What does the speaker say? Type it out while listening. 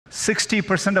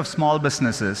60% of small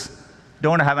businesses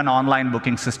don't have an online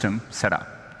booking system set up.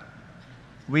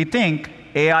 We think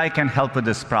AI can help with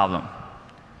this problem.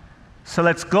 So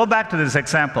let's go back to this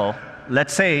example.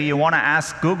 Let's say you want to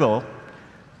ask Google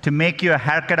to make you a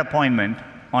haircut appointment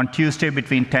on Tuesday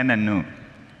between 10 and noon.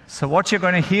 So what you're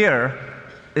going to hear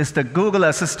is the Google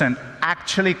Assistant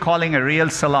actually calling a real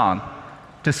salon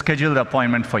to schedule the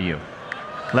appointment for you.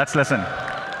 Let's listen.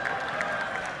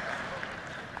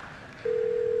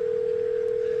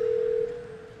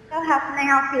 So how can I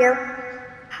help you?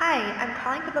 Hi, I'm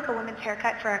calling to book a woman's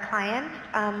haircut for a client.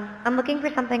 I'm looking for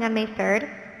something on May 3rd.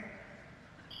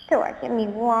 Sure, give me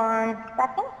 1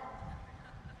 second.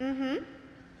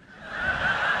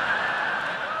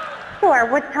 Sure,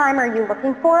 what time are you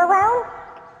looking for around?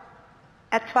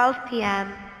 At 12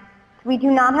 p.m. We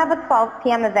do not have a 12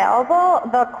 p.m. available.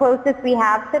 The closest we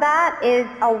have to that is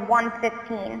a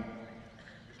 1:15.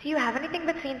 Do you have anything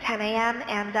between 10 a.m.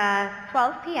 and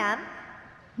 12 p.m.?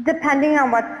 Depending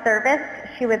on what service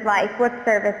she would like. What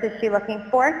service is she looking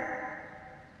for?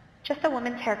 Just a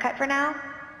woman's haircut for now.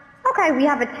 Okay, we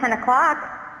have a 10 o'clock.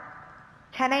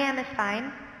 10 a.m. is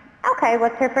fine. Okay,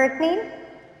 what's her first name?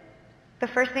 The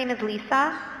first name is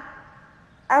Lisa.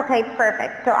 Okay,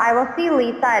 perfect. So I will see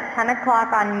Lisa at 10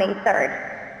 o'clock on May 3rd.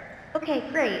 Okay,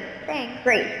 great. Thanks.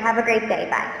 Great. Have a great day.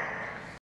 Bye.